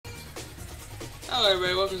Hello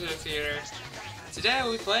everybody, welcome to the theater. Today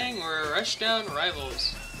we'll be playing Rushdown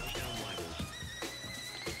Rivals.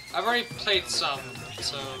 I've already played some,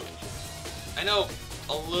 so I know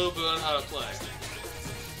a little bit on how to play.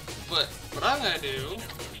 But what I'm gonna do,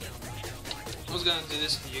 I was gonna do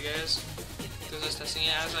this for you guys, because I was testing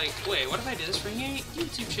it. I was like, wait, what if I did this for your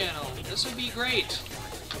YouTube channel? This would be great.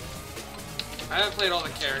 I haven't played all the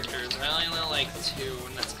characters. I only know like 2,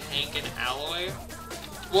 and that's Hank and Alloy.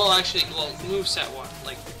 Well, actually, moveset wise,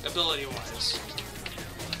 like ability wise.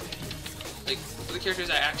 Like for the characters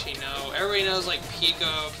I actually know, everybody knows like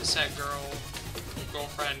Pico, Cassette Girl,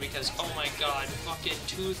 Girlfriend, because oh my god, fucking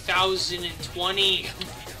 2020.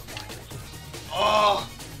 Oh.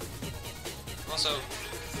 I'm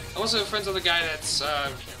also friends with a guy that's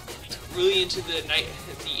really into the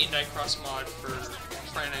Indie Cross mod for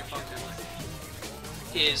Friday Night Funkin'.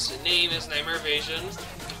 His name is Nightmare Evasion.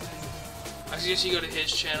 I suggest you go to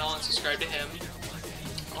his channel and subscribe to him.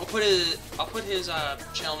 I'll put his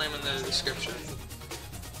channel name in the description,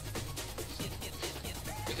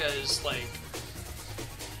 because like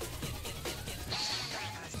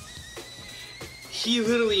he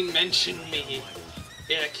literally mentioned me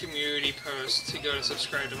in a community post to go to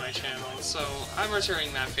subscribe to my channel, so I'm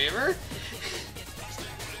returning that favor.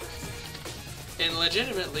 And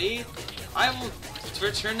legitimately, I will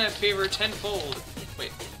return that favor tenfold.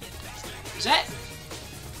 Wait. Is that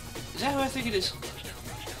who I think it is?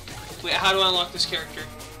 Wait, how do I unlock this character?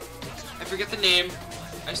 I forget the name.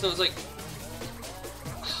 I just know it's like...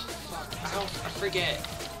 Oh, fuck, I forget.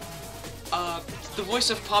 The voice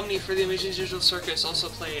of Pomni for the Amazing Digital Circus also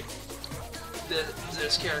played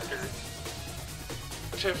this character.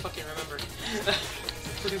 I'm trying to fucking remember.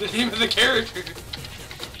 Forget the name of the character.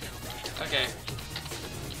 Okay.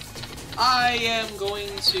 I am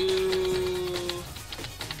going to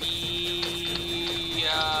be...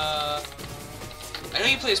 I know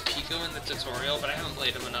he plays Pico in the tutorial, but I haven't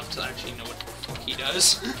played him enough to actually know what the fuck he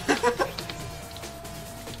does.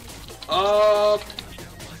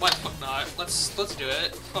 Why the fuck not? Let's do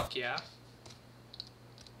it. Fuck yeah.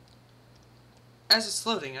 As it's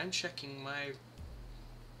loading, I'm checking my...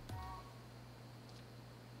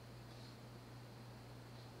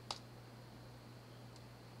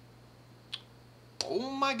 Oh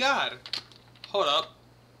my god. Hold up.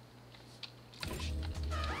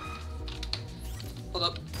 Hold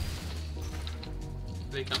up.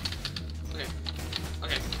 There you come. Okay.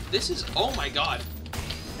 Okay. This is... Oh my god.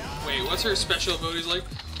 Wait, what's her special abilities like?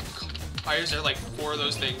 Why is there like 4 of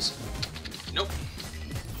those things? Nope.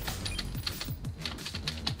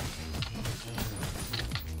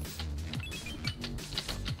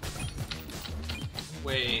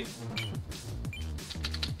 Wait.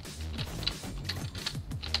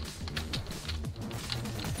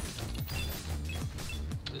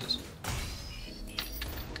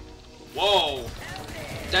 Whoa!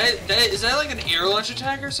 Is that like an air launch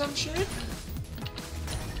attack or some shit?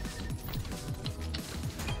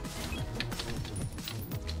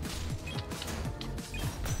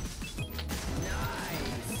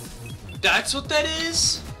 That's what that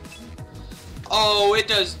is? Oh, it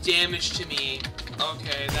does damage to me.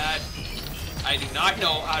 Okay, that... I do not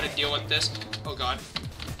know how to deal with this. Oh god.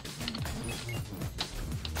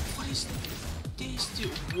 What is this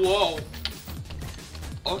dude? Whoa.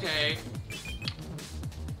 Okay.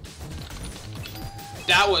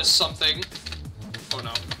 That was something. Oh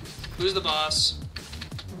no. Who's the boss?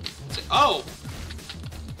 Oh!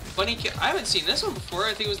 Bunny kill. I haven't seen this one before.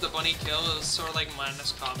 I think it was the bunny kill. It was sort of like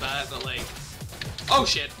mindless combat, but like... Oh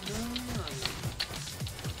shit!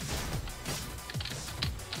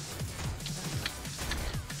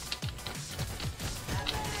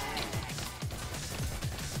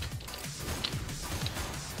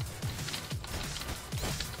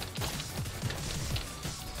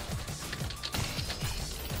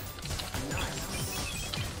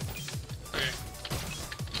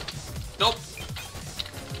 Nope.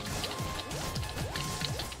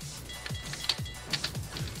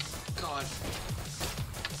 God.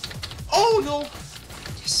 Oh no!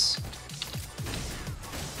 Yes.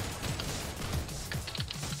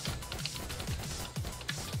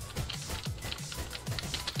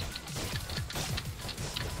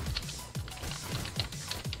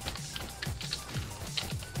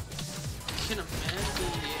 Can a man be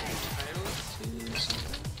entitled to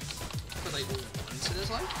something for like once in his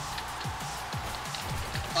life?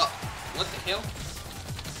 What the hell?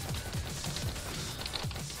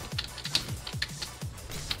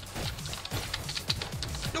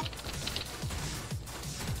 Nope.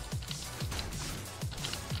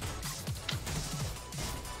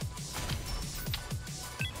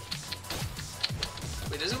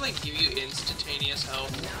 Wait, does it like give you instantaneous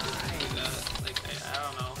health? Do that? Like I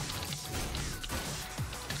don't know.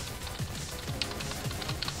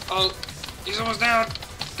 Oh, he's almost down.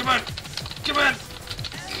 Come on, come on,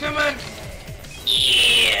 come on.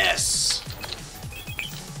 Yes.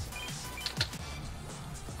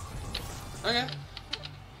 Okay.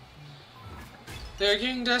 They're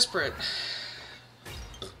getting desperate.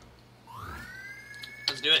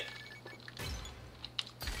 Let's do it.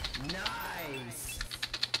 Nice.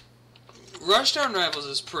 Rushdown Rivals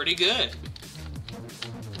is pretty good.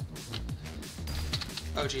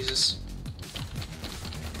 Oh Jesus.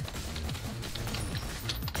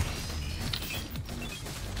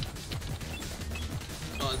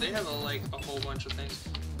 Oh, they have like a whole bunch of things.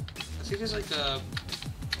 I think there's like a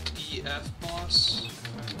DF boss, if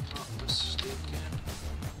I'm not mistaken.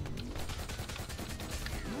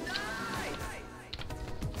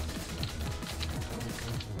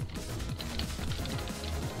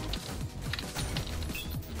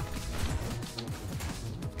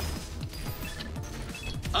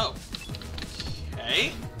 Oh.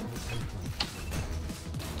 Okay.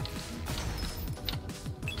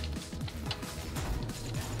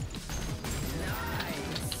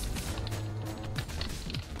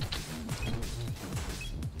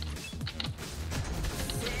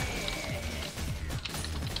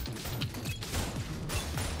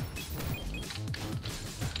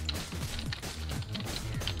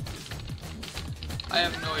 I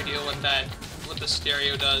have no idea what the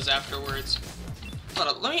stereo does afterwards. Hold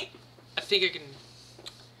up, I think I can.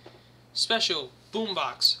 Special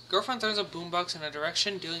boombox. Girlfriend throws a boombox in a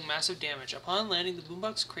direction, dealing massive damage. Upon landing, the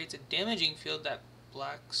boombox creates a damaging field that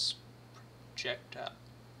blocks projectile.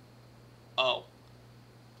 Oh.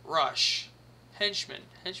 Rush. Henchman.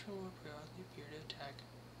 Henchmen will periodically appear to attack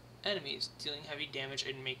enemies, dealing heavy damage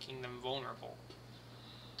and making them vulnerable.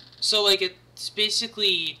 So, like, it's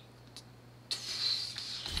basically.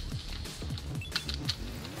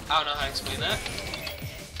 I don't know how to explain that.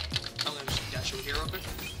 I'm gonna just dash over here real quick.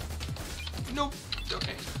 Nope.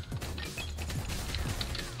 Okay.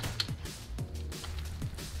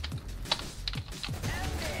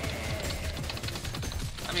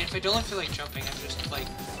 I mean, if I don't feel like jumping, I'm just like...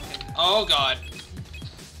 Oh god.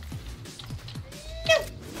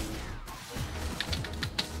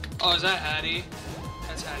 Oh, is that Hattie?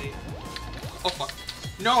 That's Hattie. Oh fuck.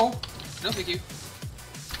 No! No thank you.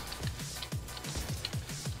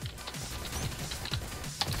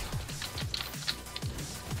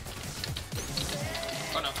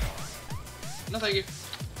 Oh no. No thank you.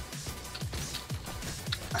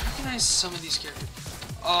 I recognize some of these characters.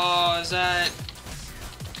 Oh, is that...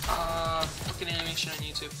 fucking animation on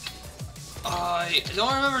YouTube. I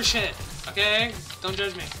don't remember shit, okay? Don't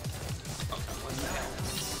judge me. Oh, what the hell?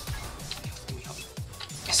 Give me help.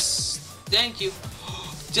 Yes! Thank you.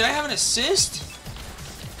 Did I have an assist?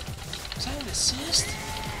 Was that an assist?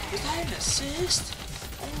 Was that an assist?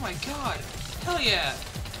 Oh my god. Hell yeah.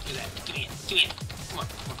 Do that. Give me it. Give me it. Come on,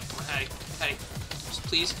 come on, come on, Hattie. Hattie. Just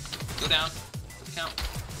please, go down. Let the count.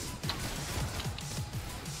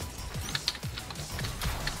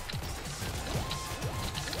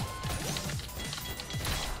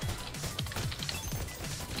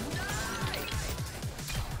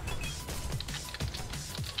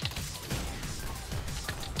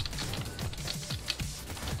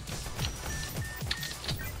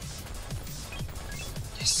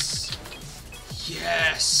 Yes!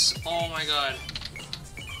 Yes! Oh my god.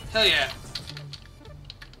 Hell yeah.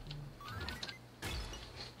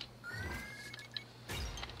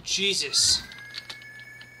 Jesus.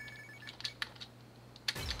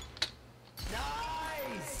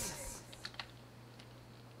 Nice.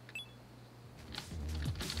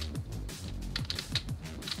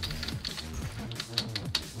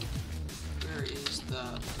 Where is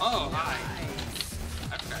the... Oh, hi.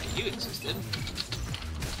 I forgot you existed.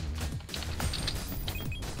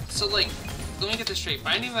 So, like, let me get this straight.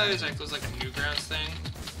 Binding of Isaac was like a Newgrounds thing.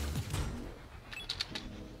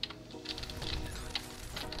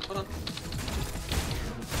 Hold on.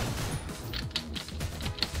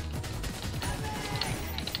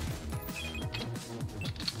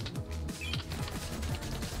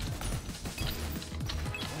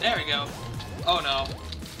 There we go. Oh no.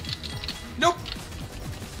 Nope!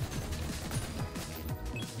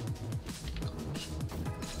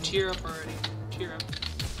 Tear up already. Tear up.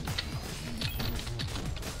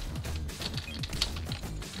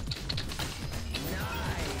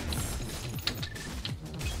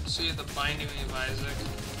 So you have the Binding of Isaac.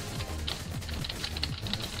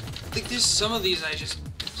 Like, there's some of these I just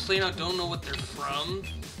plain out don't know what they're from.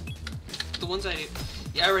 The ones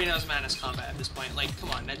yeah, I already know it's Madness Combat at this point. Like,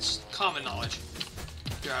 come on, that's common knowledge.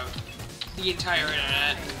 throughout the entire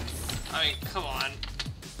internet. I mean, come on.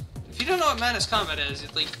 If you don't know what Madness Combat is,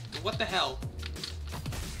 it's like, what the hell?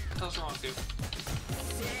 What the hell's wrong with you?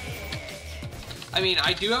 I mean,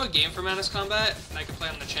 I do have a game for Madness Combat, and I can play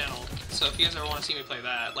on the channel. So if you guys ever want to see me play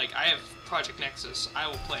that, like, I have Project Nexus. I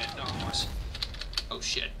will play it, no remorse. Oh,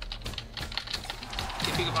 shit.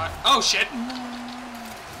 If you can buy... Oh, shit!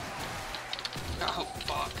 Oh,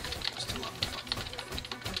 fuck. It's too long.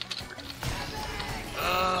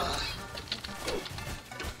 Ugh.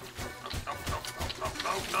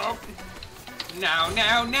 No.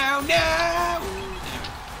 Now.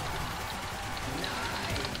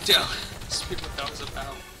 Dude, speak what that was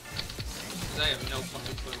about. Because I have no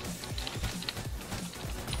fucking clue.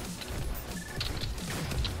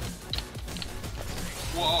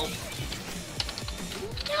 Whoa.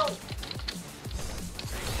 No.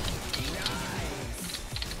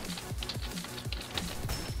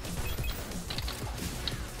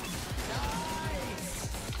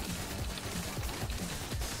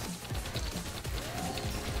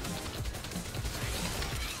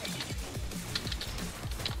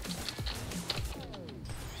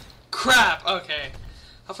 Crap! Okay.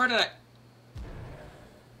 How far did I...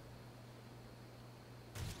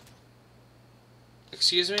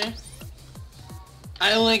 Excuse me?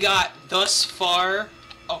 I only got thus far?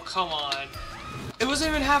 Oh, come on. It wasn't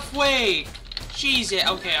even halfway! Jesus.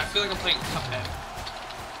 Okay, I feel like I'm playing Cuphead.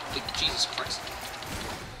 Like, Jesus Christ.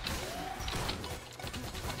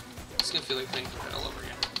 It's gonna feel like playing Cuphead all over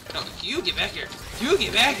again. No, you get back here! You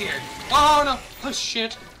get back here! Oh, no! Oh,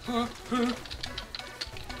 shit! I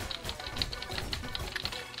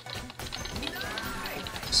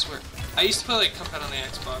swear. I used to play like Cuphead on the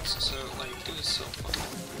Xbox, so like it was so fun.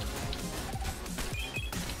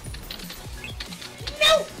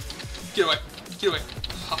 No! Get away! Get away!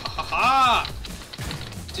 Ha ha ha ha!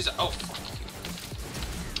 Jesus! Oh fuck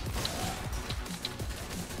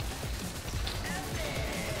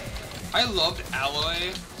you! I loved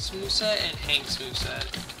Alloy's moveset and Hank's moveset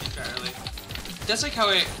entirely. That's like how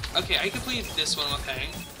okay, I completed this one with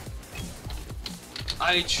Hank.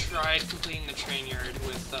 I tried completing the train yard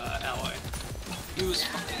with Alloy. It was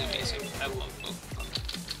fucking amazing. I love both of them.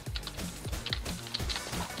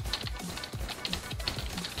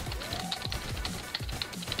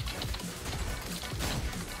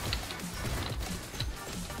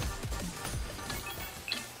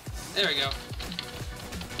 There we go.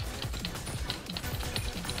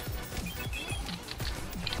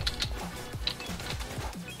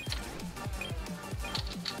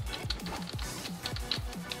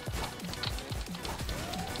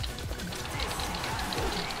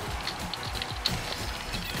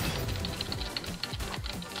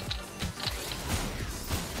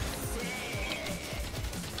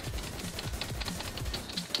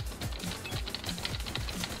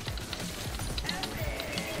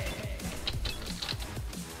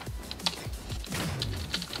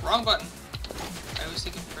 Wrong button. I always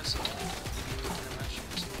think of pressing it.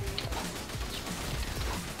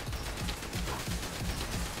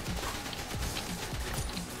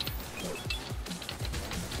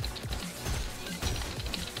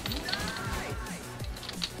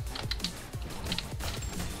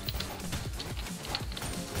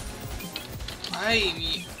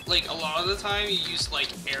 Like, a lot of the time you use, like,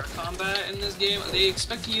 air combat in this game. They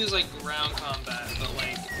expect to use, like, ground combat, but,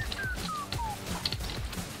 like...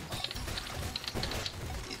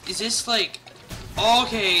 Is this, like... Oh,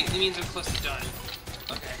 okay, it means I'm close to done.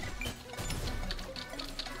 Okay.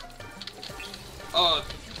 Oh,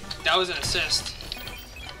 that was an assist.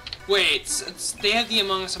 Wait, they have the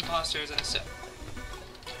Among Us Imposter as an assist.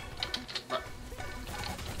 Bro.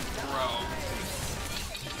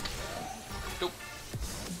 Nope.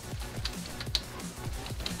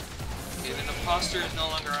 Okay, the imposter is no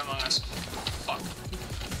longer Among Us. Fuck.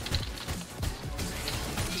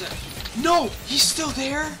 Who's that? No! He's still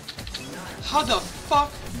there? How the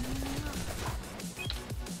fuck?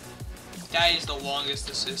 That is the longest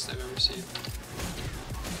assist I've ever seen.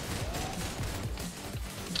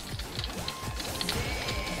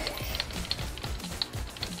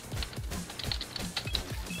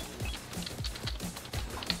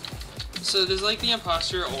 So does like the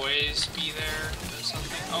imposter always be there or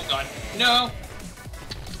something? Oh god. No!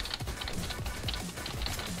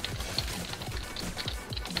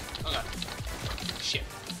 Oh god. Shit.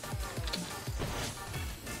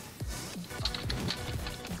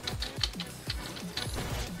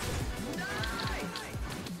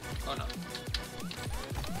 Oh no.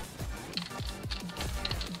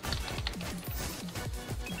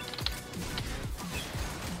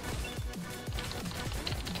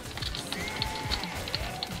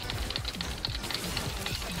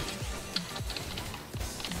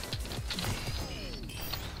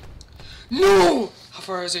 No! How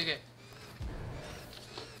far is it get?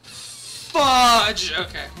 Fudge!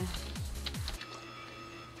 Okay.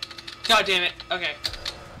 God damn it. Okay.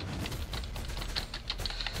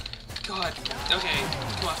 God. Okay.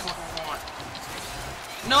 Come on, come on, come on, come on.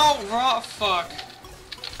 No, raw. Fuck.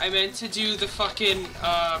 I meant to do the fucking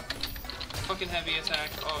heavy attack.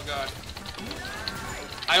 Oh god.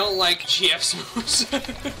 I don't like GF's moves.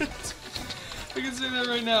 I can say that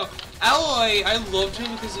right now. Alloy, I loved him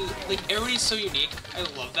because like everybody's so unique. I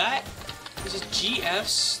love that. Because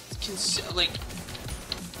GF's can like.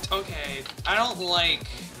 Okay, I don't like.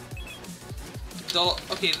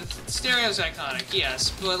 Okay, the stereo's iconic,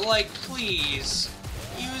 yes, but like, please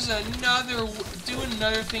use another. Do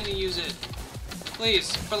another thing to use it.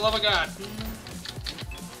 Please, for the love of God.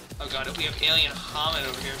 Oh god, if we have alien Hamid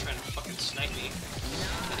over here trying to fucking snipe me.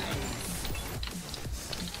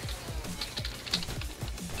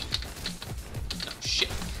 Oh shit.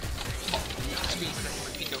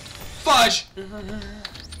 Fudge!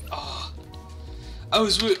 Oh. I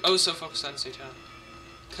was so focused on Satan.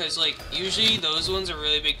 Cause like usually those ones are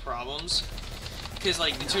really big problems. Cause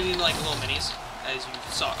like they turn into like little minis, as you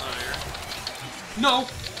saw earlier. No!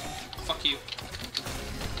 Fuck you.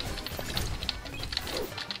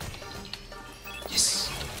 Yes!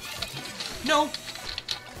 No!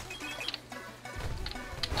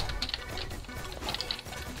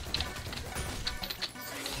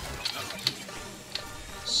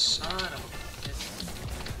 Son of a bitch.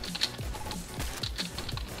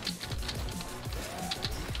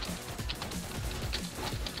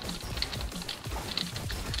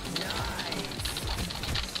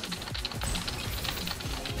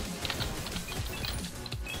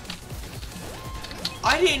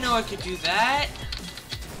 I didn't know I could do that.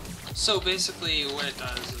 So basically, what it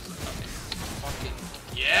does is, okay, fucking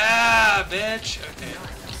yeah, bitch. Okay.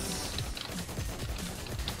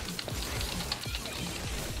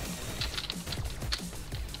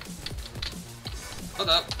 Hold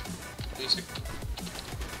up. Music.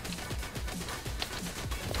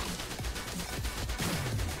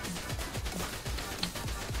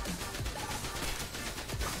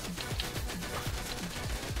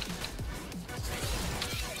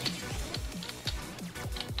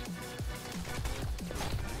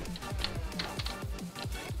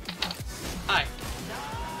 Hi.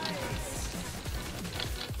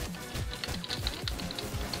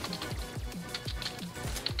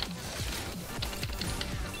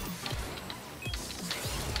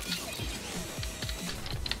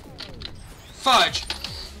 Fudge!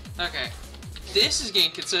 Okay. This is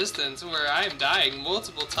getting consistent where I am dying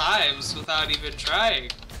multiple times without even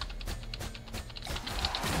trying.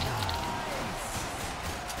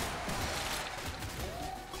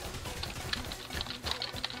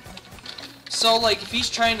 So, like, if he's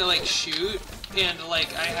trying to, like, shoot, and,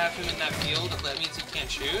 like, I have him in that field, that means he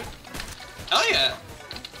can't shoot? Hell yeah!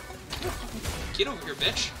 Get over here,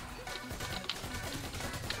 bitch.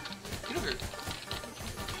 Get over here.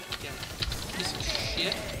 Yeah. Piece of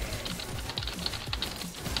shit.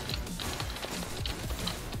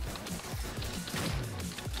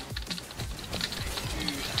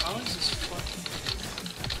 Dude, how is this fucking...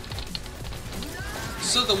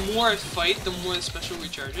 So the more I fight, the more the special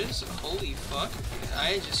recharges? Holy fuck.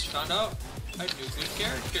 I just found out I do good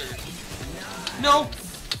character. No!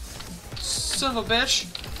 Son of a bitch!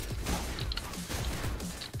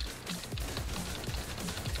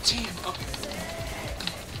 Damn, okay.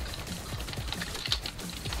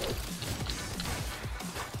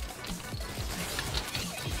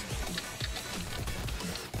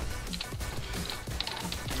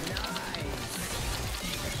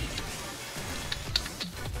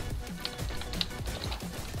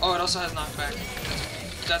 Oh, it also has knockback.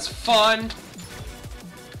 That's fun.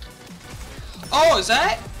 Oh, is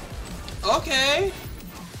that? Okay.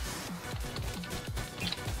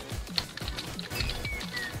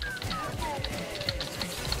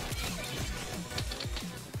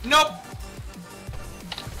 Nope.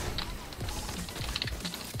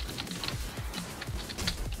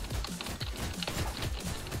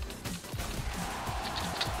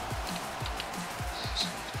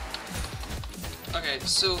 Okay,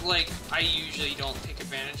 so like I usually don't take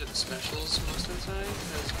advantage of the specials most of the time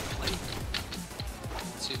because, like,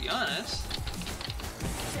 to be honest.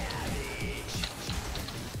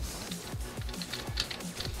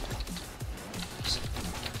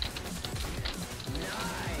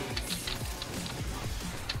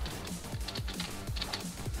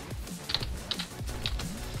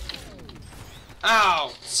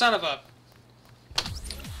 Ow! Son of a...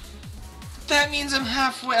 That means I'm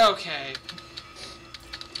halfway... Okay.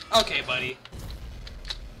 Okay, buddy.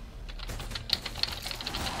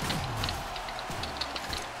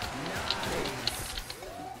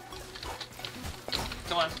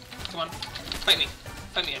 on. Fight me.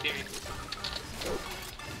 Fight me, I dare you.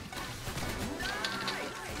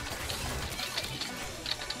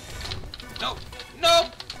 No! No! No!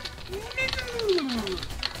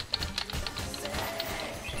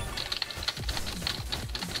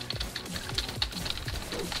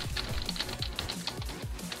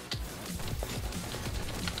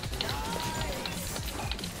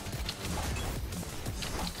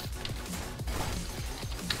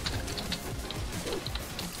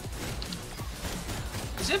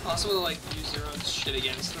 Is it possible to, like, use your own shit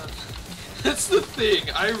against them? That's the thing.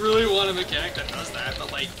 I really want a mechanic that does that,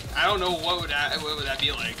 but, like, I don't know what would that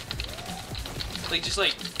be like. Like, just,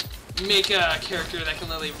 like, make a character that can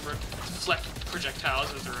literally reflect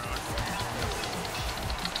projectiles as their own.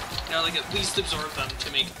 You know, like, at least absorb them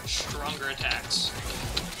to make stronger attacks.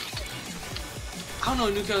 I don't know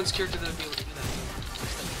a Newgrounds character that would be able to do that.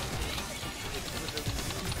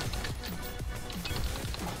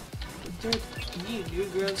 Dude, can you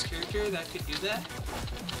Newgrounds character that could do that?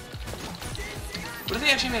 What if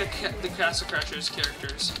they actually made the Castle Crashers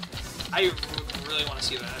characters? I would really want to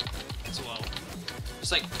see that as well.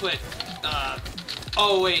 Just like put,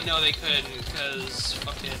 oh wait, no they couldn't, because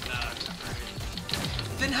fucking,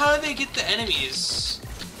 Then how do they get the enemies?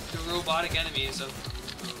 The robotic enemies of...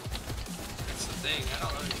 That's the thing, I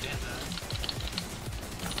don't understand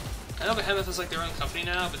that. I know Behemoth is like their own company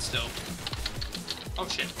now, but still. Oh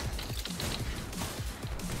shit.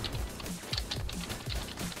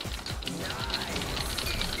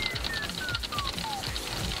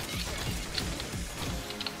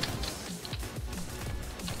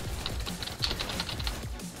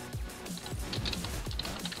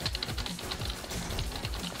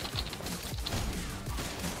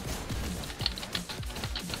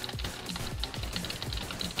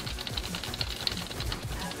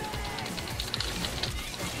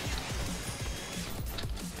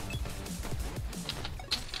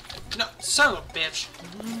 No, son of a bitch.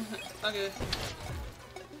 Okay.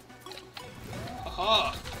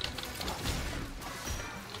 Aha.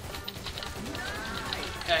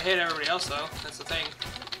 Yeah, I hit everybody else though. That's the thing.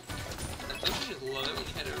 Don't you just love it when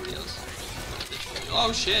you hit everybody else?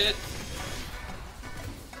 Oh shit.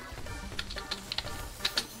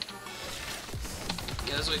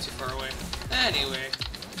 Yeah, that's way too far away. Anyway.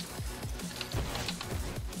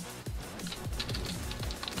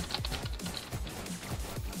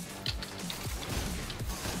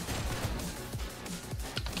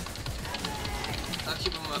 I'll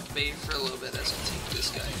keep him at bay for a little bit as I take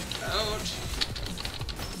this guy out.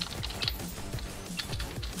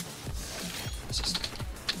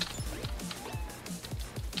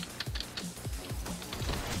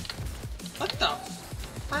 What the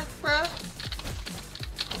frick, bruh?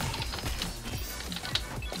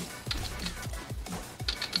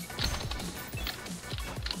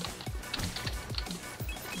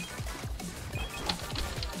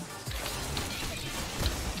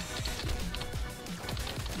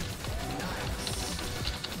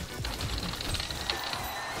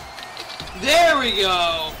 There we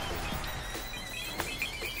go!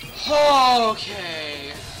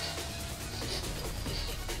 Okay.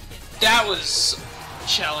 That was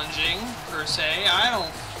challenging, per se. I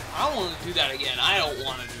don't want to do that again. I don't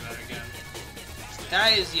want to do that again.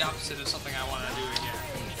 That is the opposite of something I want to do again.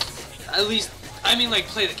 At least, I mean, like,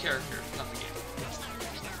 play the character, not the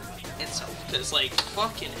game. Itself. Because, like,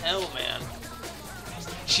 fucking hell, man.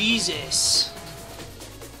 Jesus.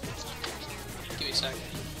 Give me a second.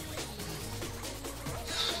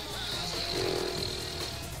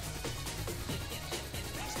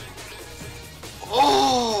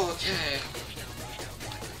 Oh, okay.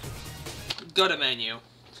 Go to menu.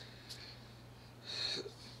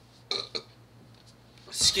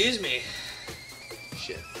 Excuse me.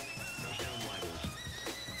 Shit.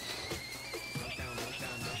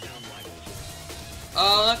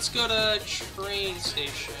 Let's go to train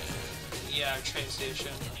station. Yeah, train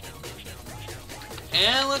station.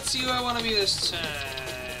 And let's see who I want to be this time.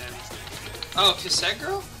 Oh, Cassette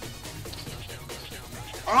Girl?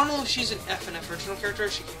 I don't know if she's an FNF original character or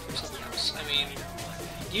she came from something else. I mean,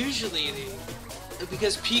 usually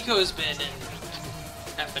because Pico has been in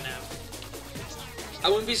FNF. I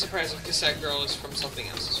wouldn't be surprised if Cassette Girl is from something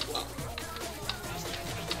else as well.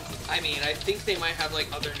 I mean, I think they might have like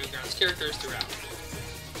other Newgrounds characters throughout.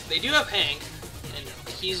 They do have Hank, and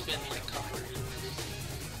he's been like covered and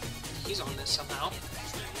everything. He's on this somehow.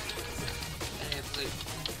 And they have like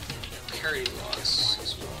parody laws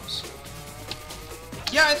as well. So.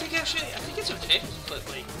 Yeah, I think it's okay to put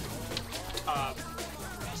like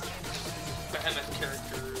Behemoth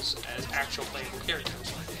characters as actual playable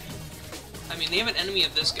characters. I mean, they have an enemy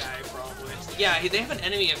of this guy probably. yeah, they have an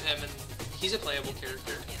enemy of him, and he's a playable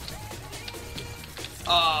character.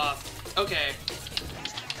 Okay.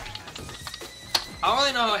 I don't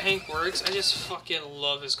really know how Hank works, I just fucking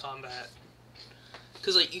love his combat.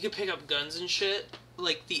 Cause like, you can pick up guns and shit,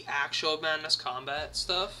 like the actual Madness combat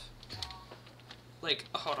stuff. Like,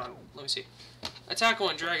 hold on, let me see. Attack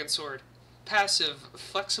 1, Dragon Sword. Passive,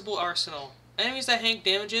 Flexible Arsenal. Enemies that Hank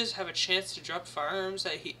damages have a chance to drop firearms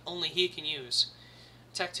that only he can use.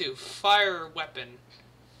 Attack 2, Fire Weapon.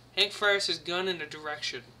 Hank fires his gun in a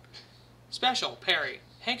direction. Special, Parry.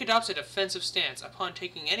 Hank adopts a defensive stance. Upon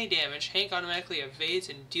taking any damage, Hank automatically evades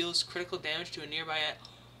and deals critical damage to a nearby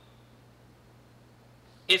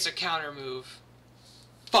It's a counter move.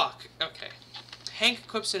 Fuck. Okay. Hank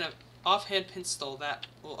equips an offhand pistol that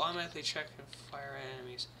will automatically check and fire at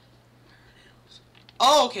enemies.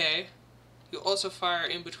 Oh, okay. You'll also fire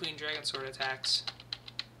in between Dragon Sword attacks.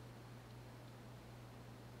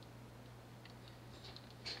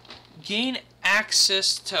 Gain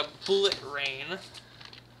access to bullet rain.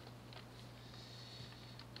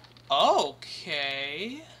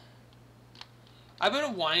 Okay. I've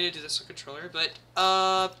been wanting to do this with a controller, but,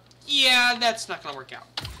 yeah, that's not gonna work out.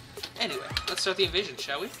 Anyway, let's start the invasion,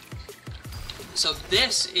 shall we? So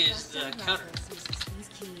this is the counter.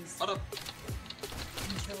 Hold up.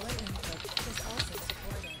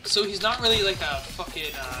 So he's not really like a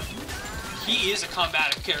fucking, he is a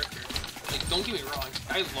combative character. Like, don't get me wrong,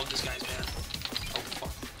 I love this guy's man. Oh,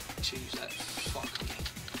 fuck. I should use that. Fuck me.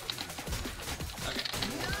 Okay.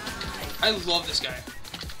 I love this guy.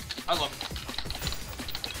 I love him.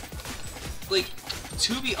 Like,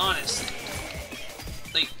 to be honest,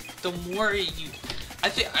 like, the more you...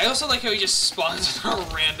 I also like how he just spawns with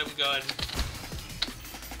a random gun.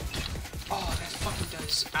 Oh, that fucking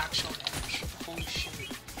does actual damage. Holy shit.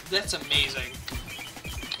 That's amazing.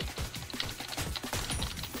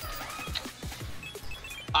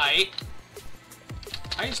 I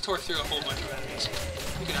just tore through a whole bunch of enemies.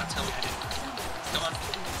 You cannot tell me I didn't. Come on.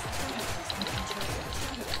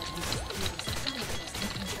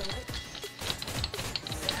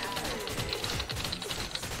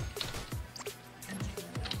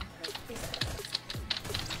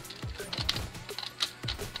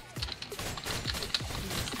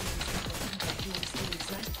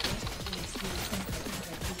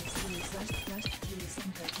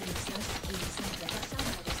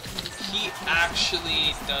 He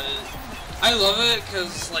actually does. I love it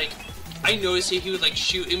because, like, I noticed he would, like,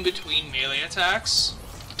 shoot in between melee attacks.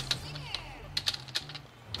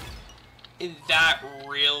 And that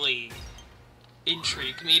really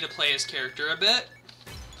intrigued me to play his character a bit.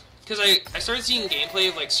 Because I started seeing gameplay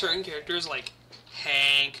of, like, certain characters like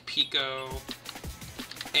Hank, Pico,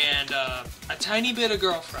 and a tiny bit of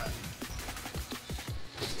Girlfriend.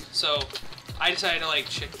 So I decided to, like,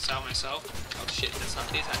 check this out myself. Oh shit, that's not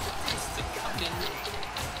the attack. It's the fucking...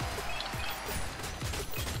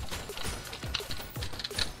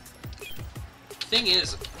 Thing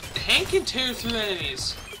is, Hank can tear through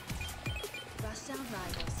enemies. Rushdown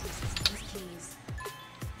rivals uses these keys.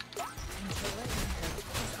 Controller input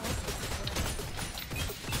is also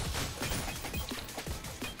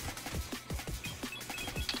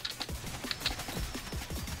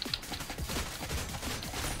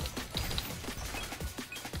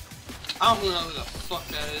I don't know who the fuck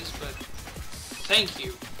that is, but thank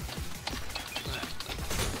you.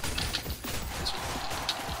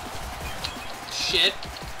 Shit.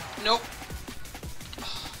 Nope.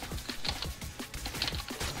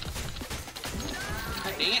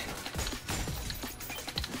 God dang it.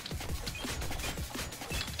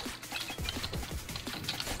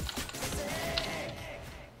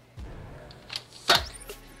 Fuck.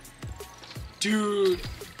 Dude.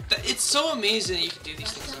 It's so amazing that you can do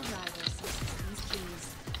these things.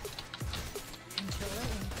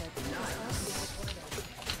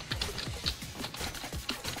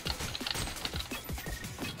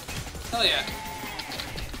 Hell yeah.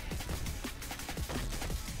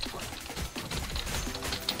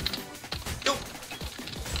 Nope.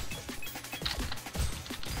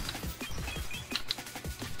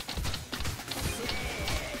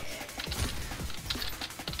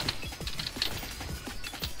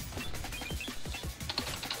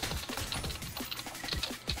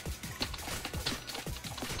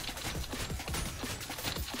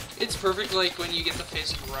 It's perfect, like, when you get the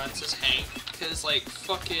face grunts as Hank, because, like,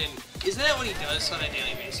 fucking... Isn't that what he does on a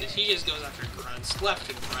daily basis? He just goes after grunts, left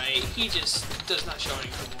and right. He just does not show any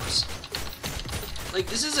remorse. Like,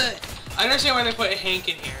 this is a... I understand why they put Hank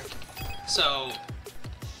in here. So...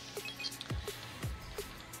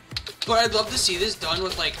 But I'd love to see this done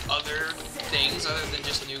with, like, other things other than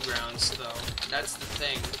just Newgrounds, though. That's the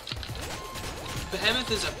thing.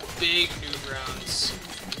 Behemoth is a big Newgrounds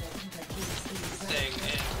thing,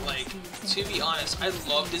 and like, to be honest, I'd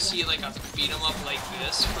love to see like a beat 'em up like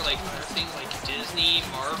this for like other things like Disney,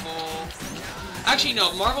 Marvel. Actually,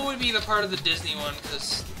 no, Marvel would be the part of the Disney one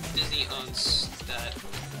because Disney owns that.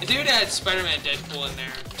 If they would add Spider-Man, Deadpool in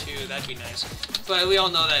there too, that'd be nice. But we all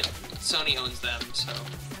know that Sony owns them, so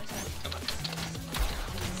come on.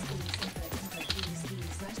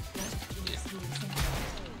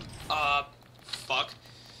 Yeah. Fuck.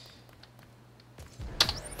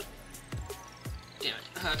 Damn it.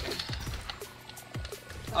 Okay.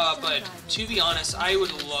 But to be honest, I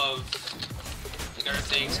would love like other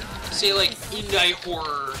things. Say like indie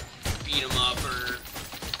horror beat 'em up or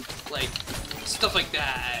like stuff like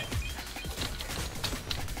that.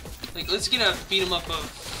 Like let's get a beat 'em up of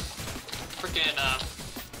frickin'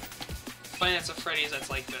 Finance of Freddy's that's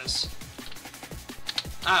like this.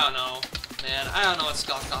 I don't know, man. I don't know what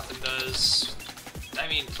Skull Gotham does. I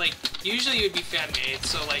mean, like usually it would be fan made,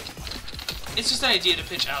 so like it's just an idea to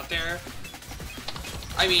pitch out there.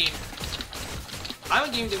 I mean, I'm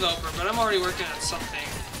a game developer, but I'm already working on something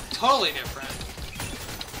totally different.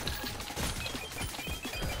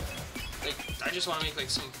 Like, I just want to make like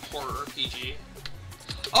some horror RPG.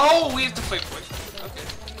 Oh, we have to fight boy. Okay,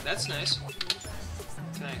 that's nice.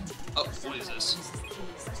 Can I? Oh, what is this?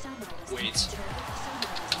 Wait.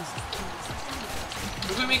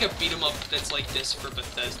 What if we make a beat 'em up that's like this for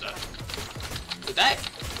Bethesda? Would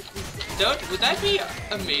that be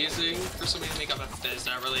amazing for somebody to make a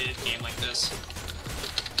Bethesda-related game like this?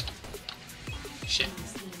 Shit.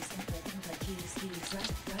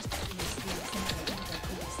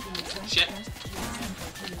 Shit.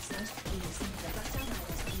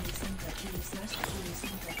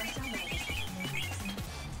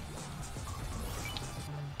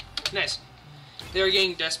 Nice. They were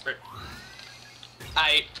getting desperate.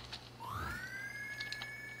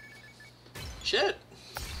 Shit.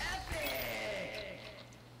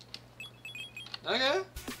 Okay.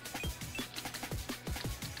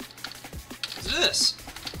 Let's do this.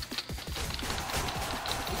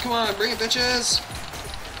 Come on, bring it, bitches.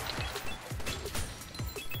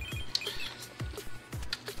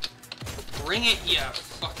 Bring it, yeah,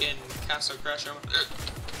 fucking Castle Crasher,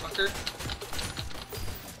 fucker.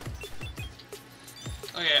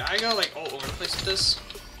 Okay, I go like all over the place with this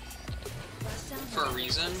for a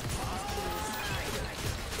reason.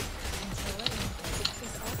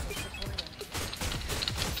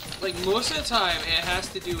 Like, most of the time, it has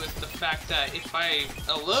to do with the fact that if I'm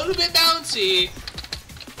a little bit bouncy,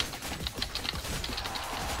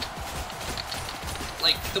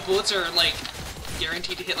 like, the bullets are, like,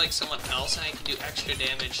 guaranteed to hit, like, someone else, and I can do extra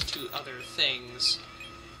damage to other things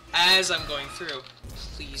as I'm going through.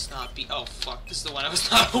 Please not be— oh, fuck. This is the one I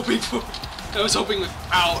was not hoping for. I was hoping with—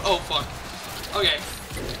 ow. Oh, fuck. Okay.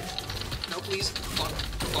 No, please. Fuck.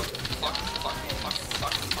 Fuck. Fuck. Fuck.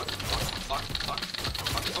 Fuck. Fuck. Fuck. Fuck. Fuck. Fuck.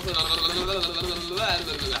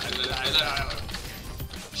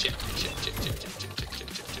 Shit.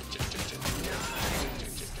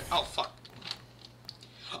 Oh, fuck.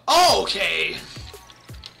 Oh, okay!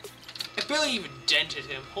 I barely even dented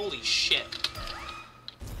him. Holy shit.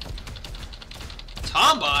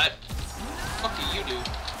 Tombot? What the fuck do you do?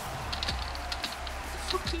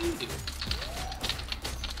 What the fuck do you do?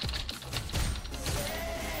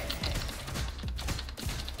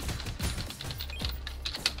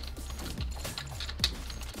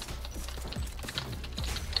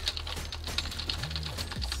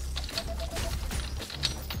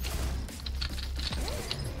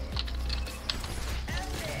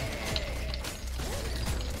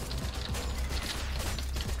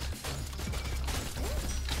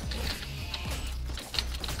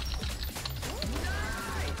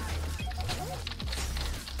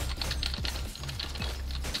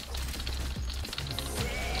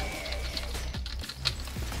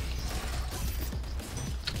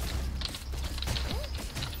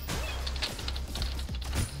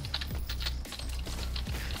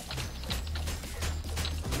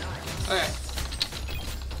 Okay.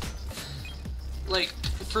 Like,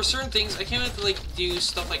 for certain things, I can't have to, like, do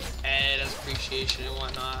stuff like Ed as appreciation and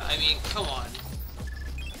whatnot. I mean, come on.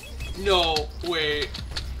 No, wait.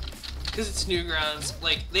 Because it's Newgrounds.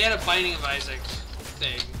 Like, they had a Binding of Isaac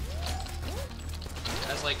thing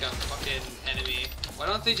as, like, a fucking enemy. Why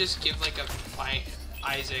don't they just give, like,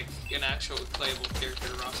 Isaac an actual playable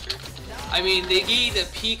character roster? I mean, they gave a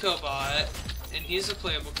Picobot, and he's a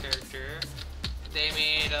playable character. They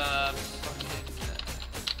made,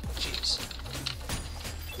 jeez.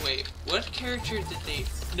 Wait, what character did they—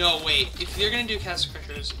 no, wait, if you're gonna do Castle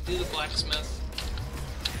Crashers, do the Blacksmith.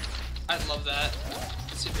 I'd love that.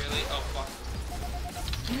 Severely. Oh, fuck.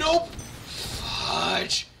 Nope!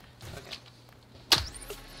 Fudge! Okay.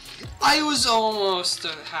 I was almost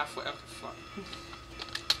halfway. Okay, fuck.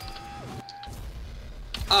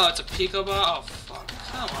 Oh, it's a Pico Ball? Oh, fuck.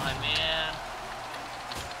 Come on, man.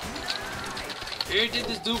 You already did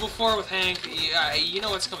this duel before with Hank. Yeah, you know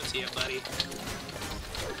what's coming to you, buddy.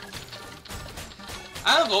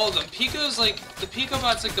 Out of all of them, Pico's like... The Pico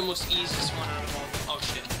Bot's like the most easiest one out of all of them. Oh,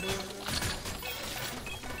 shit.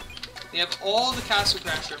 They have all the Castle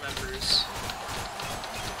Crasher members.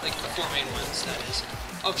 Like, the 4 main ones, that is.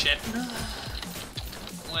 Oh, shit.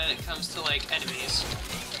 When it comes to, like, enemies.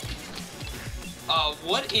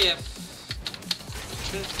 What if... I'm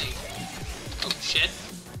trying to think. Oh, shit.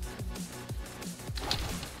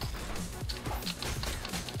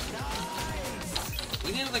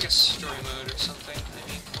 We need, like, a story mode or something. I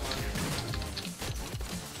mean, come on.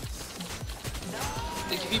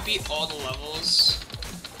 Like, if you beat all the levels...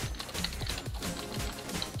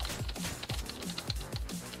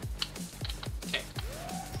 Okay.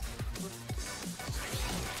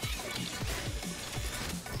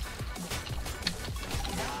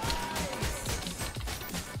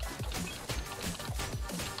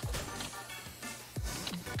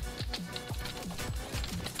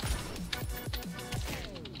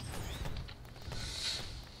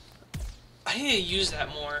 I need to use that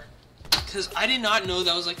more, because I did not know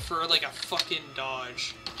that was like for like a fucking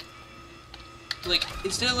dodge. Like,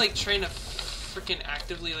 instead of like trying to freaking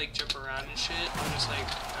actively like jump around and shit, I'm just like,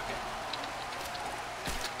 okay.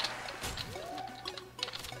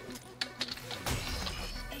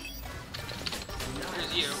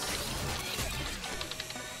 Here's you.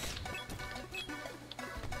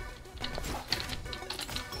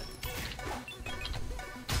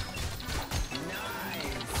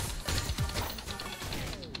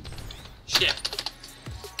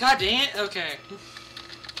 God damn it. Okay.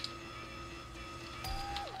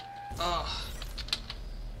 Oh.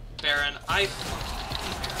 Baron. I fucking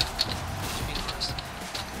hate Baron. To be honest.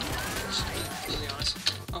 Just to be completely honest.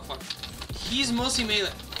 Oh fuck. He's mostly melee.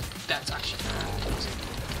 That's actually bad.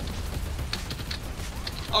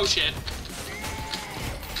 Oh shit.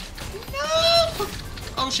 No!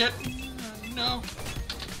 Oh shit. No.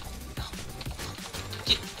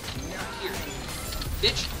 Get here.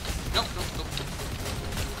 Bitch. Nope, nope, nope.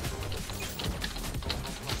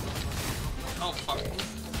 Oh, fuck.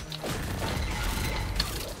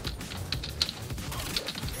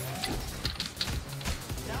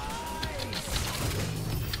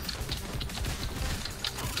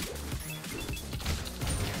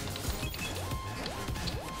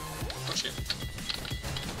 Oh, shit.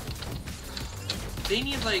 They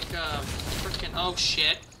need, like, frickin'... Oh,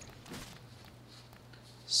 shit.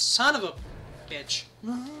 Son of a bitch.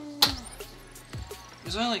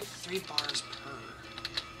 There's only, like, 3 bars per...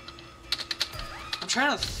 I'm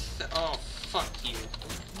trying to oh, fuck you.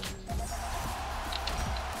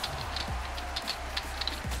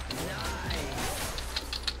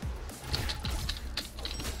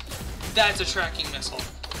 That's a tracking missile.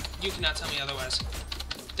 You cannot tell me otherwise.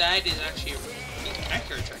 That is actually an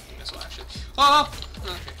accurate tracking missile, actually. Oh!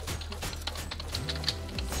 Okay.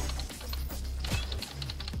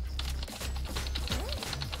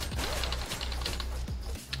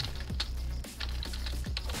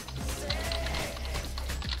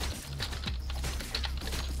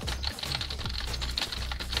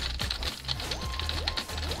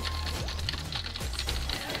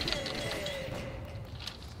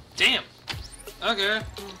 Damn. Okay.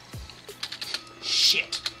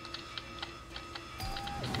 Shit.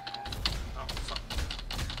 Oh, fuck.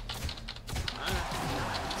 Alright.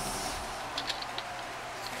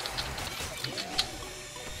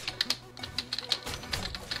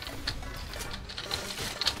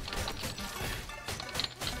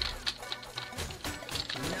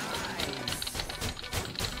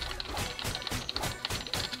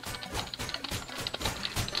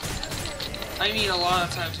 I mean, a lot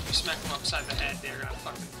of times if you smack them upside the head, they're gonna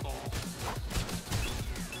fucking fall.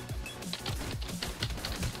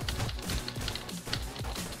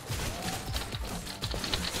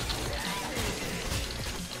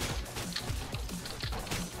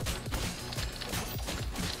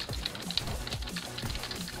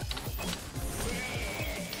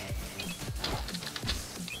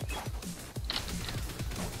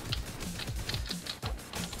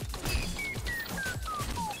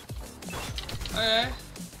 Okay.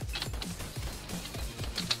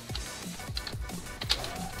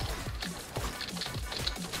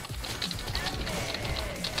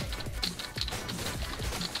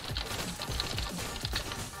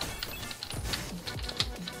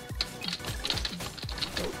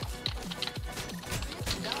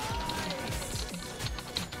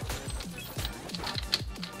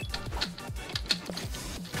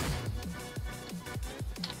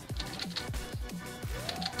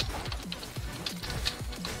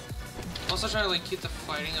 also trying to like keep the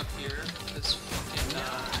fighting up here. It's fucking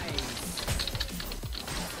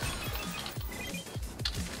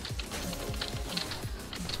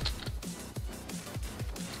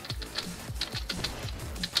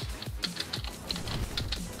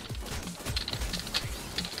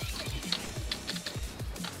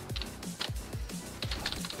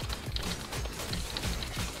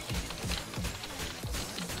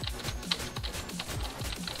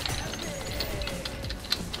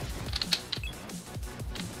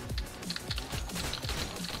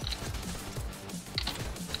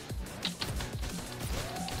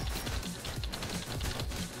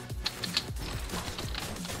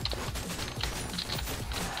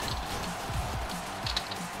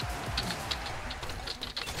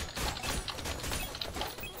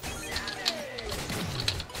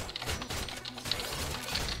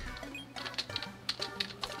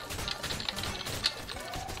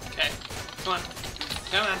come on.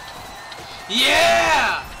 Come on.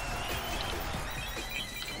 Yeah!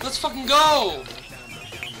 Let's fucking go!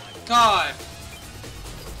 God.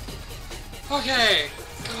 Okay.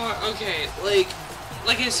 God, okay.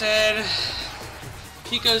 Like I said,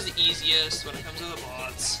 Pico's the easiest when it comes to the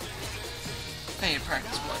bots. I need to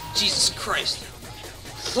practice more. Jesus Christ.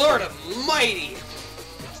 Lord Almighty!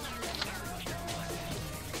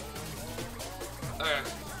 Okay.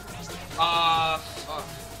 Fuck.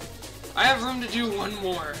 I have room to do one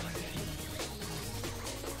more.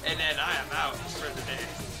 And then I am out for the day.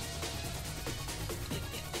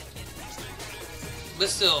 But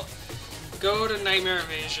still, go to Nightmare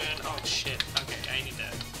Evasion. Oh shit. Okay, I need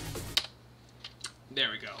that. There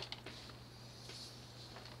we go.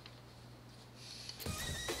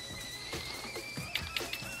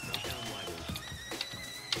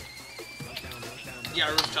 Yeah,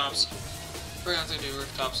 rooftops. We're gonna have to do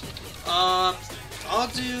rooftops. I'll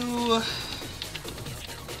do...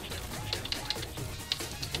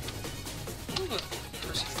 I'll go with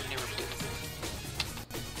person who never played.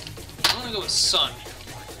 I wanna go with Sun.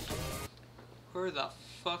 Where the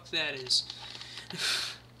fuck that is.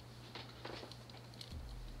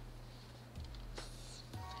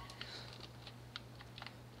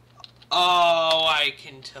 Oh, I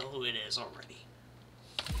can tell who it is already.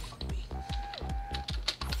 Fuck me.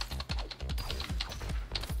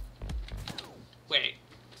 Wait.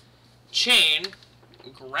 Chain.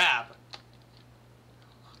 Grab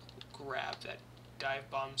that dive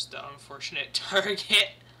bombs the unfortunate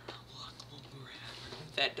target.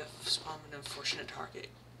 That spawn an unfortunate target.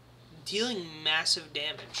 Dealing massive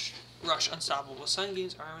damage. Rush unstoppable. Sun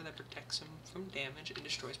gains armor that protects him from damage and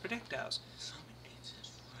destroys projectiles.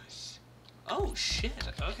 Oh shit,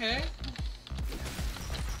 okay.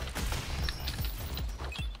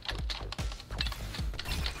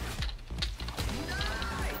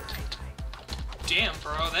 Damn,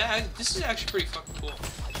 bro, this is actually pretty fucking cool.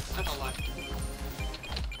 Not gonna lie.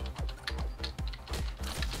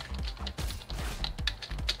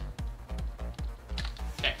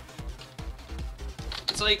 Okay.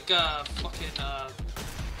 It's like, fucking,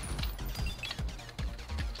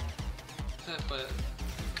 but,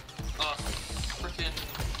 frickin'.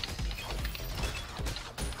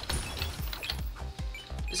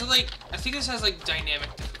 Is it like, I think this has like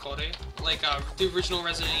dynamic difficulty, like, the original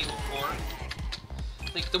Resident Evil 4.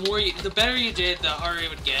 Like, the better you did, the harder it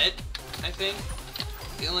would get, I think.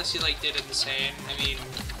 Unless you, like, did it insane. I mean,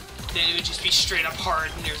 then it would just be straight up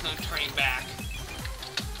hard and there's no turning back.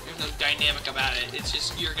 There's no dynamic about it. It's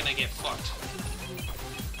just, you're gonna get fucked.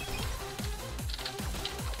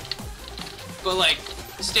 But, like,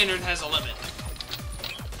 the standard has a limit.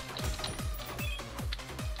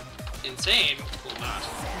 Insane will not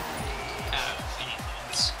have any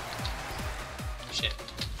limits. Shit.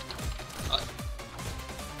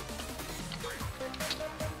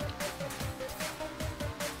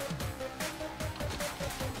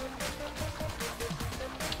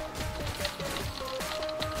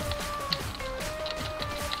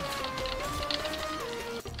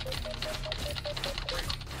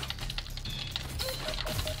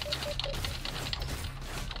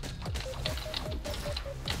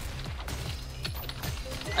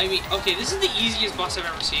 I mean, okay, this is the easiest boss I've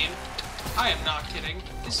ever seen. I am not kidding.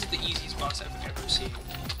 This is the easiest boss I've ever seen.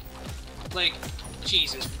 Like,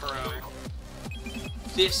 Jesus, bro.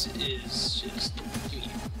 This is just...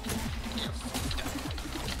 You're fucked up.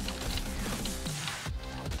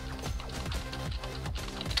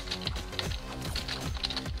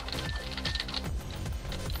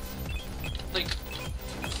 Like,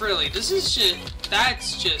 really, this is just...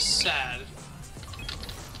 That's just sad.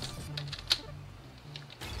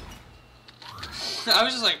 I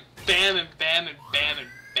was just like, bam and bam and bam and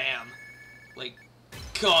bam. Like,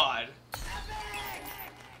 God.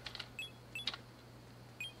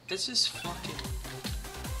 That's just fucking...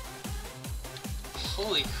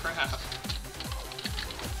 Holy crap.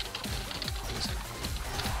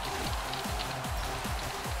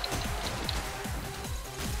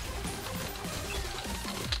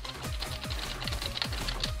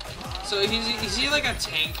 So is he like a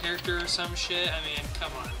tank character or some shit? I mean,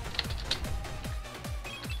 come on.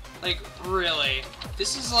 Like, really?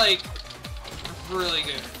 This is like really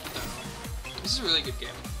good. This is a really good game.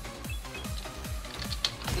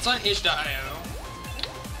 It's on itch.io.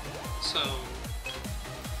 So...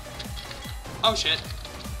 Oh shit.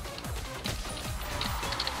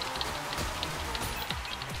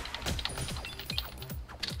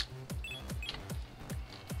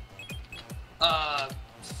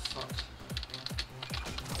 Fuck.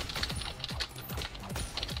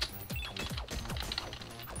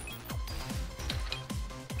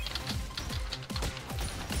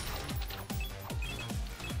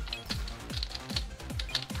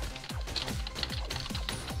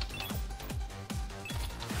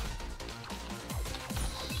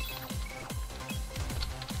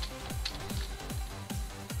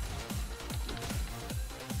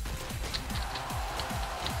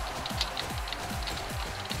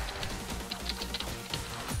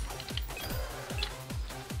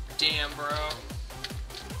 Damn, bro.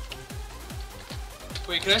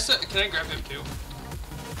 Wait, can I grab him too?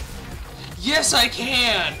 Yes, I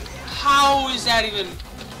can! How is that even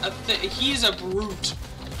a thing? He's a brute.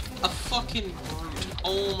 A fucking brute.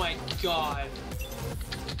 Oh my god.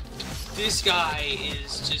 This guy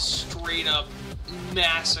is just straight up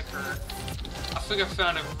massacre. I think I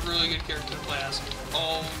found a really good character to play as.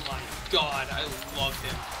 Oh my god, I love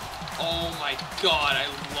him. Oh my god, I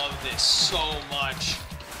love this so much.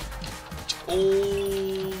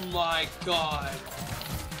 Oh my god.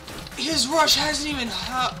 His rush hasn't even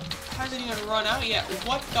run out yet.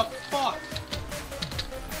 What the fuck?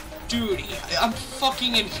 Dude, I'm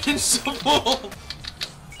fucking invincible.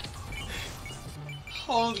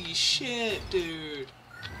 Holy shit, dude.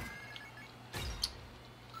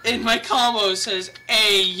 And my combo says,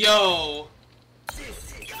 "Hey, yo."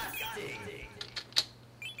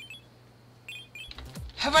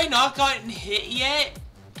 Have I not gotten hit yet?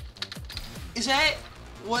 Is that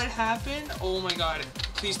what happened? Oh my god.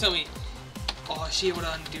 Please tell me. Oh, is she able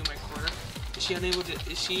to undo my quarter? Is she able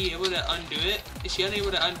to undo it? Is she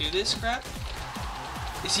unable to undo this crap?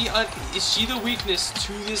 Is she the weakness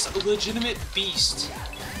to this legitimate beast?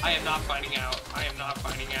 I am not finding out. I am not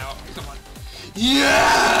finding out. Come on.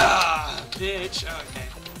 Yeah! Bitch. Okay.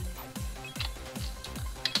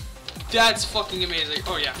 That's fucking amazing.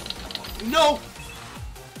 Oh yeah. No!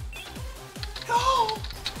 No!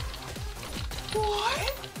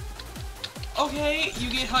 What? Okay, you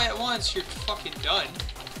get high at once, you're fucking done.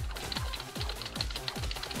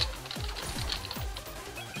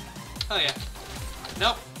 Oh yeah.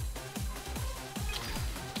 Nope.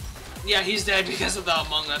 Yeah, he's dead because of the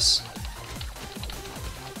Among Us.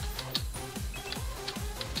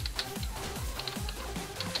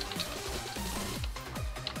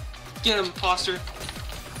 Get him, imposter.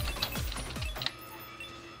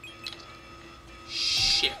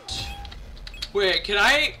 Wait, can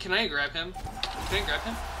I grab him? Can I grab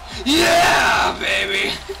him? Yeah,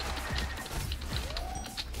 baby!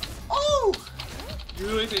 Oh! You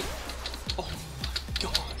really think... Oh my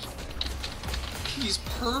god. He's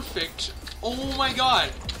perfect. Oh my god.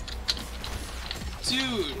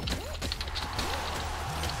 Dude.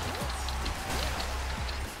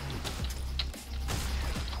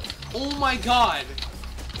 Oh my god.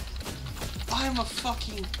 I'm a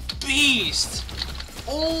fucking beast.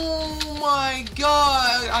 Oh my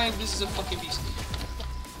god! This is a fucking beast.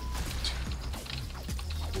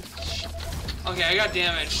 Okay, I got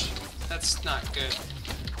damaged. That's not good.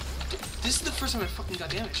 This is the first time I fucking got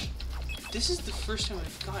damaged. This is the first time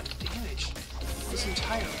I've gotten damaged. This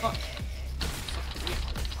entire fuck.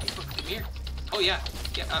 Fuck, come here. Oh yeah.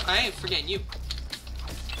 Yeah, I ain't forgetting you.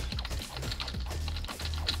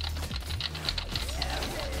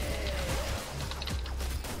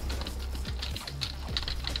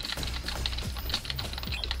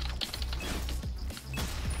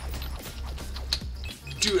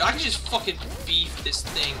 Dude, I can just fucking beef this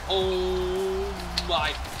thing. Oh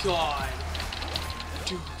my god.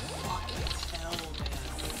 Dude, fucking hell,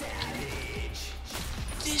 man.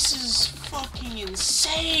 This is fucking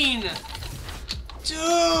insane.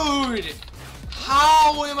 Dude!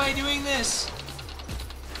 How am I doing this?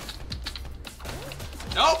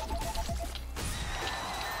 Nope.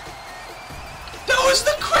 That was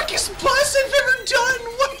the quickest bus I've ever done!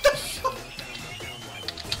 What the fuck?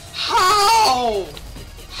 How?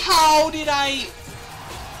 How did I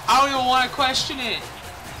don't even want to question it.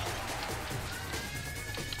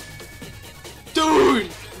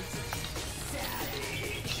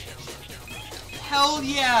 Hell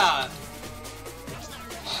yeah!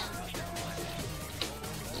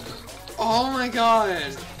 Oh my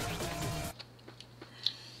god!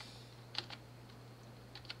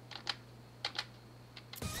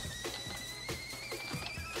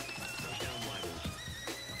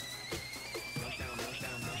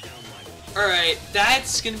 Alright,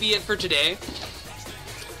 that's gonna be it for today.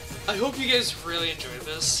 I hope you guys really enjoyed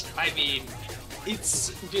this. I mean, it's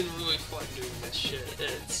been really fun doing this shit.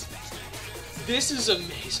 This is an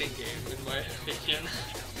amazing game, in my opinion.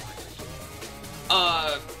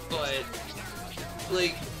 But,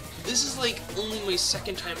 like, this is, like, only my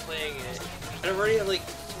second time playing it, and I've already had, like,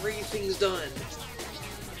 3 things done.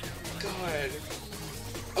 God.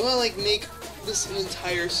 I'm gonna, like, make this an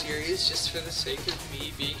entire series just for the sake of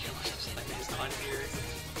me being able to play it on here.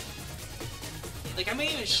 Like, I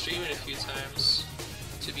may even stream it a few times,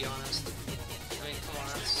 to be honest. I mean, come on,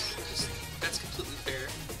 that's completely fair.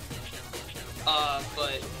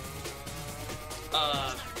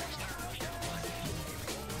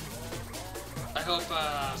 I hope,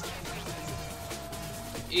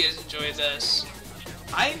 you guys enjoyed this.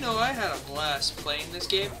 I know I had a blast playing this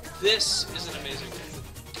game. This is an amazing game.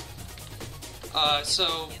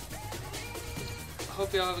 So, I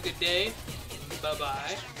hope y'all have a good day.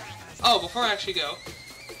 Bye-bye. Oh, before I actually go,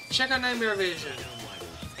 check out Nightmare Evasion.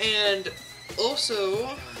 And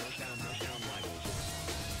also,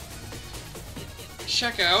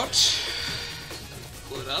 check out,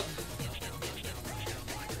 pull it up.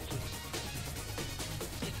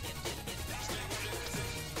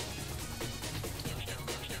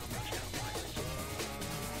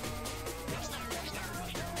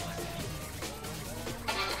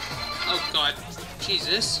 Oh god,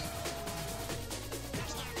 Jesus.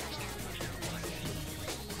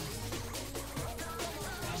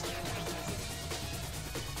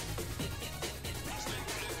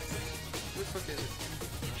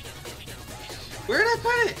 Where did I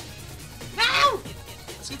put it? No!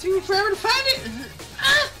 It's gonna take me forever to find it!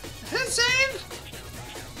 Ah! Hit save!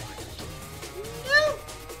 No!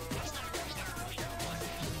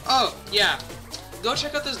 Oh, yeah. Go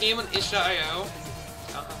check out this game on itch.io. I don't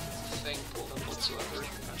have the thing pulled up whatsoever.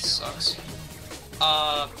 That sucks.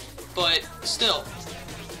 But still.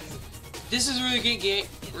 This is a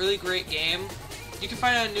really great game. You can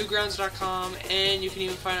find it on newgrounds.com, and you can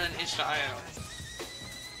even find it on itch.io.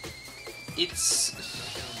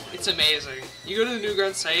 It's amazing. You go to the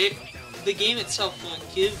Newgrounds site, the game itself will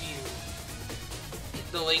give you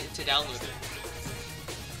the link to download it.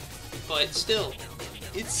 But still,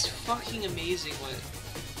 it's fucking amazing what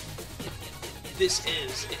this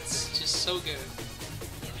is. It's just so good.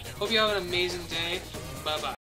 Hope you have an amazing day. Bye-bye.